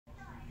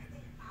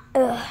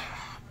Ugh.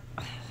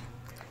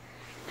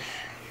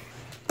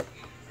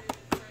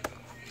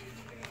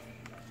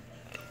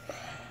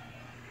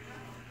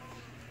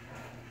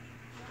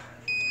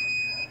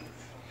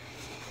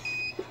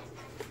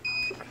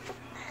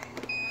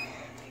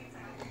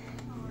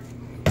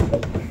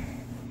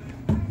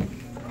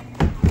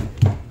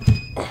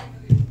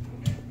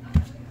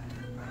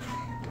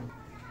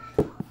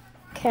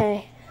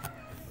 Okay.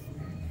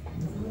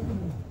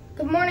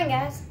 Good morning,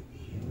 guys.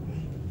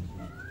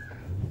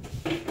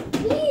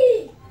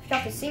 Y'all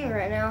can see me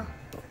right now.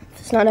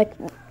 It's not a.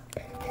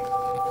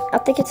 I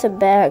think it's a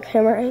bad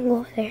camera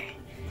angle there.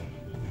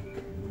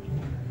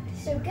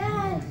 So,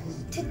 guys,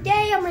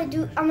 today I'm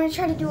gonna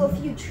try to do a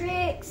few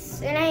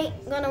tricks. It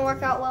ain't gonna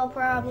work out well,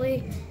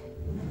 probably.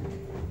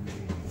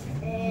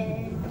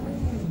 And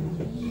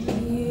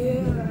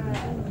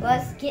yeah,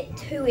 let's get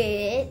to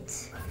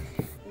it,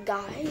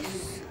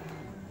 guys.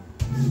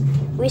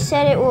 We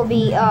said it will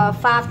be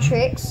 5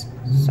 tricks,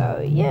 so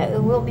yeah,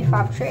 it will be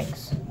 5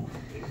 tricks.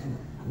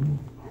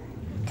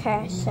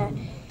 Okay, so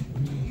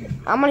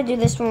I'm gonna do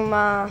this with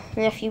my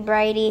nephew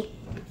Brady,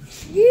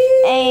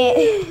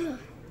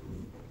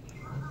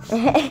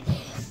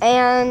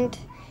 and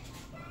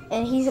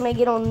he's gonna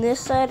get on this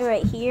side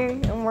right here,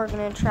 and we're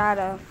gonna try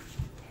to.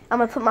 I'm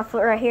gonna put my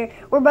foot right here.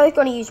 We're both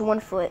gonna use one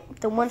foot,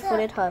 the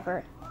one-footed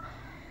hover.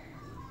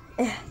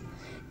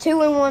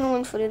 2-in-1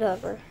 one-footed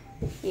hover.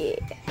 Yeah.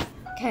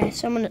 Okay,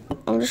 so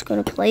I'm just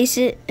gonna place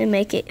it and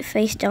make it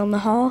face down the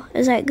hall.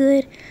 Is that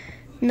good?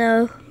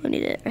 No, I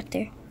need it right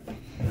there.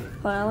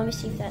 Hold on, let me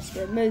see if that's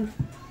good. Move,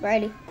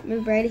 Brady.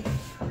 Move, Brady.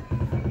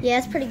 Yeah,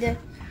 it's pretty good.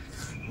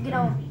 Get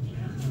on.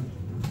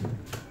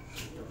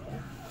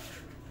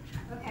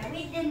 Okay,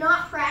 we did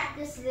not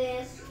practice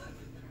this.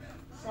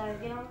 So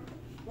get on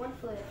 1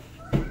 foot.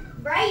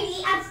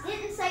 Brady, I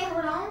didn't say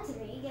hold on to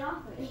me. Get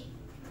off of me.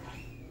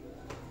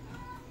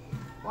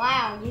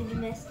 Wow, you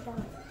messed it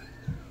up.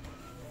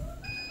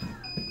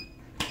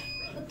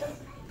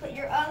 Put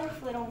your other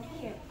foot on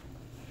here.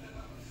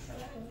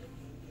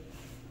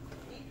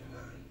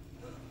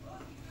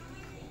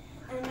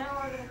 And now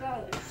we're gonna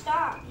go.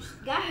 Stop.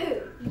 Just go.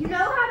 You know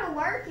how to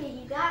work it.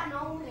 You got an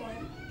old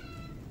one.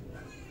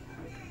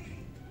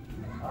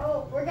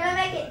 Oh, we're gonna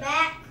make it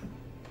back.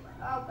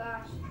 Oh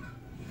gosh.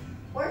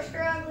 We're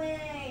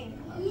struggling.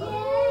 Yeah.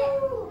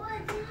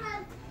 What do you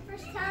have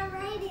first time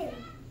riding?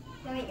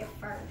 Go get your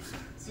first.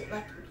 Is it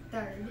like your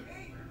third?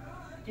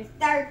 Your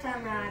 3rd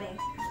time riding.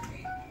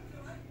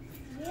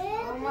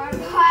 Yeah. Oh my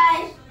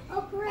gosh.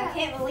 Oh crap. I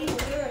can't believe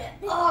we're doing it.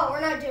 Oh,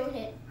 we're not doing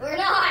it. We're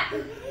not.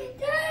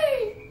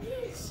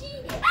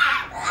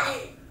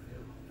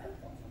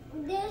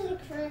 There's a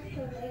crack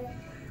over there.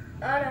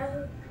 I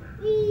know.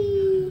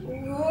 Whee.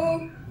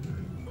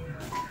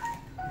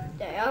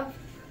 Damn.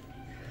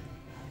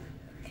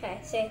 Okay,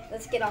 see,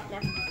 let's get off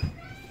now.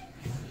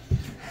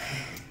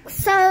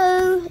 So,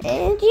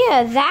 and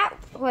yeah, that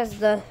was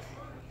the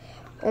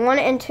 1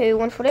 and 2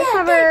 one-footed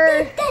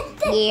hover.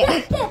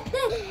 Yeah.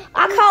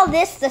 I call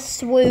this the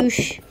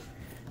swoosh.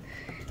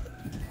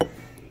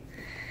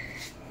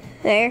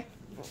 There.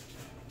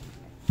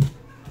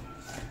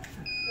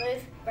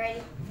 Move,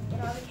 Brady.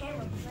 Get on the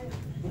camera.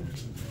 Move.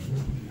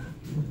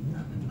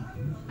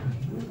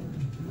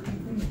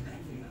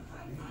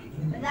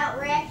 Without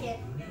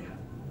wrecking.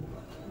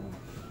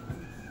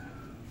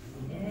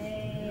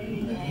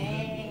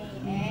 Hey,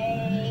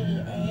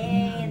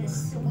 the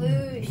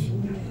swoosh.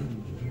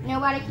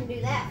 Nobody can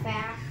do that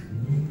fast.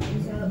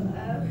 So,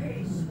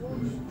 okay,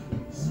 swoosh,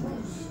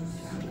 swoosh,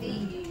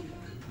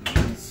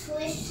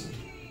 swish,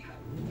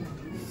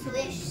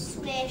 swish,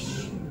 swish.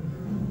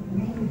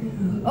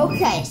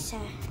 Okay, so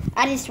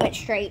I just went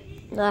straight.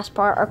 The last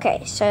part.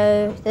 Okay,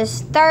 so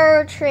this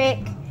 3rd trick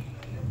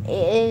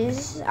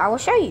is, I will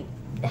show you.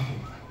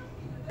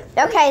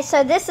 Okay,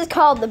 so this is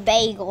called the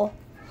bagel.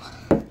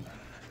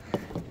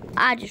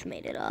 I just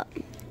made it up.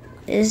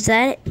 Is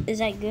that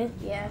good?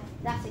 Yeah,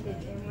 that's a good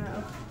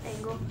camera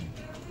angle.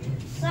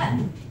 So,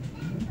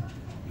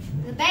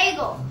 the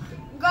bagel.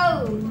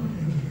 Go.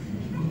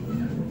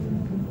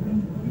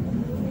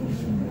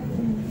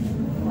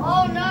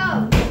 Oh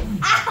no.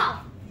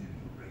 Ow.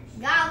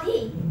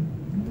 Golly.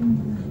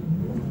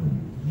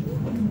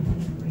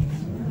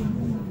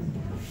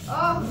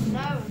 Oh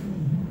no.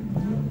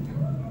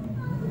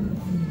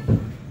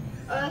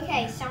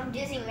 Okay, so I'm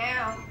dizzy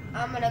now.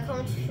 I'm gonna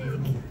come to the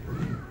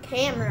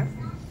camera.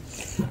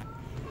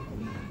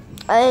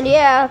 And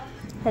yeah,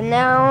 and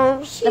now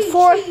the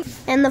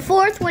 4th, and the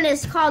 4th one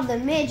is called the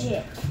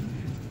midget.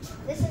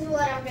 This is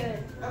what I'm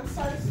doing. I'm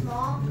so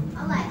small.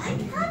 I'm like,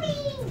 I'm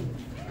coming.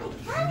 I'm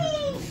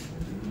coming.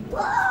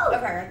 Whoa.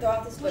 Okay, throw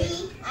off the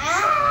switch.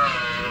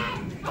 Hey.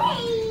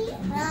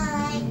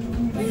 Hi.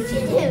 What are you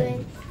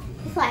doing?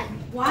 It's like,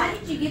 Why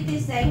did you get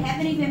this? They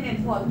haven't even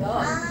been plugged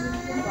up.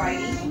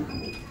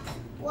 Brady.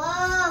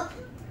 Whoa.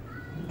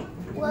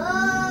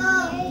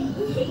 Whoa.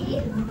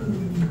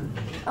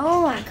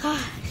 oh my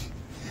gosh.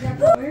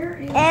 Where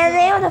is And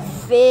then the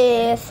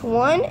 5th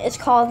one is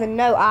called the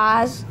no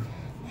eyes.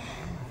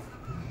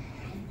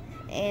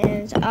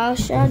 and I'll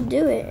try to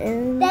do it.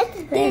 And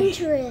That's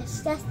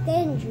dangerous. That's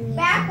dangerous.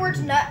 backwards,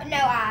 no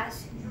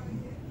eyes.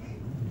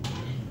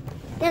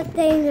 That's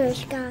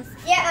dangerous, guys.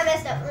 Yeah, I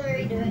messed up. Let me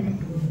redo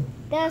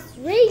it. That's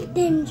really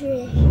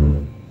dangerous.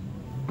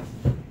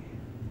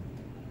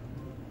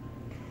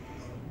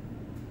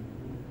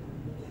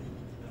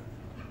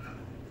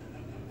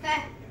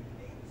 Okay.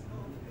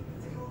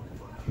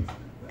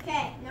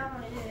 Okay, now I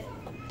want to do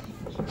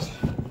it.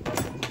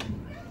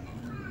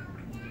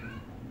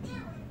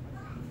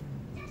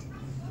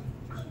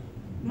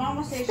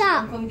 Mama said she's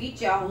Stop. gonna come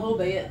get y'all in a little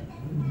bit.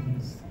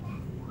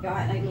 Y'all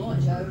hadn't ate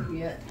lunch though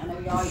yet. I know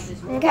y'all eat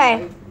this morning.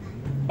 Okay.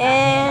 So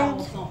And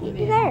y'all something you to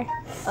do be- there.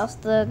 That's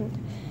the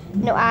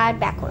no eye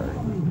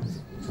backwards.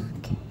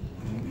 Okay.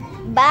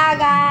 Bye,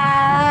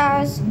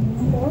 guys.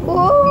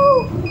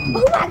 Whoa.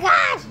 Oh my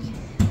gosh.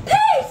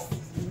 Peace.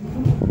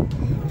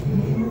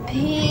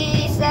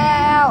 Peace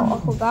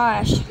out. Oh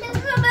gosh.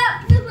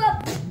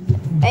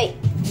 Hey.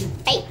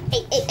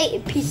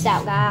 Peace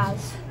out,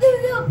 guys.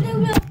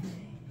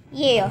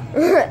 Yeah.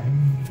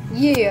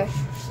 Yeah.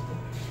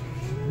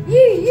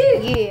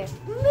 Yeah.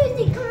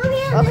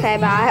 Okay,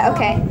 bye.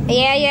 Okay.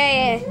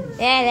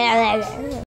 Yeah.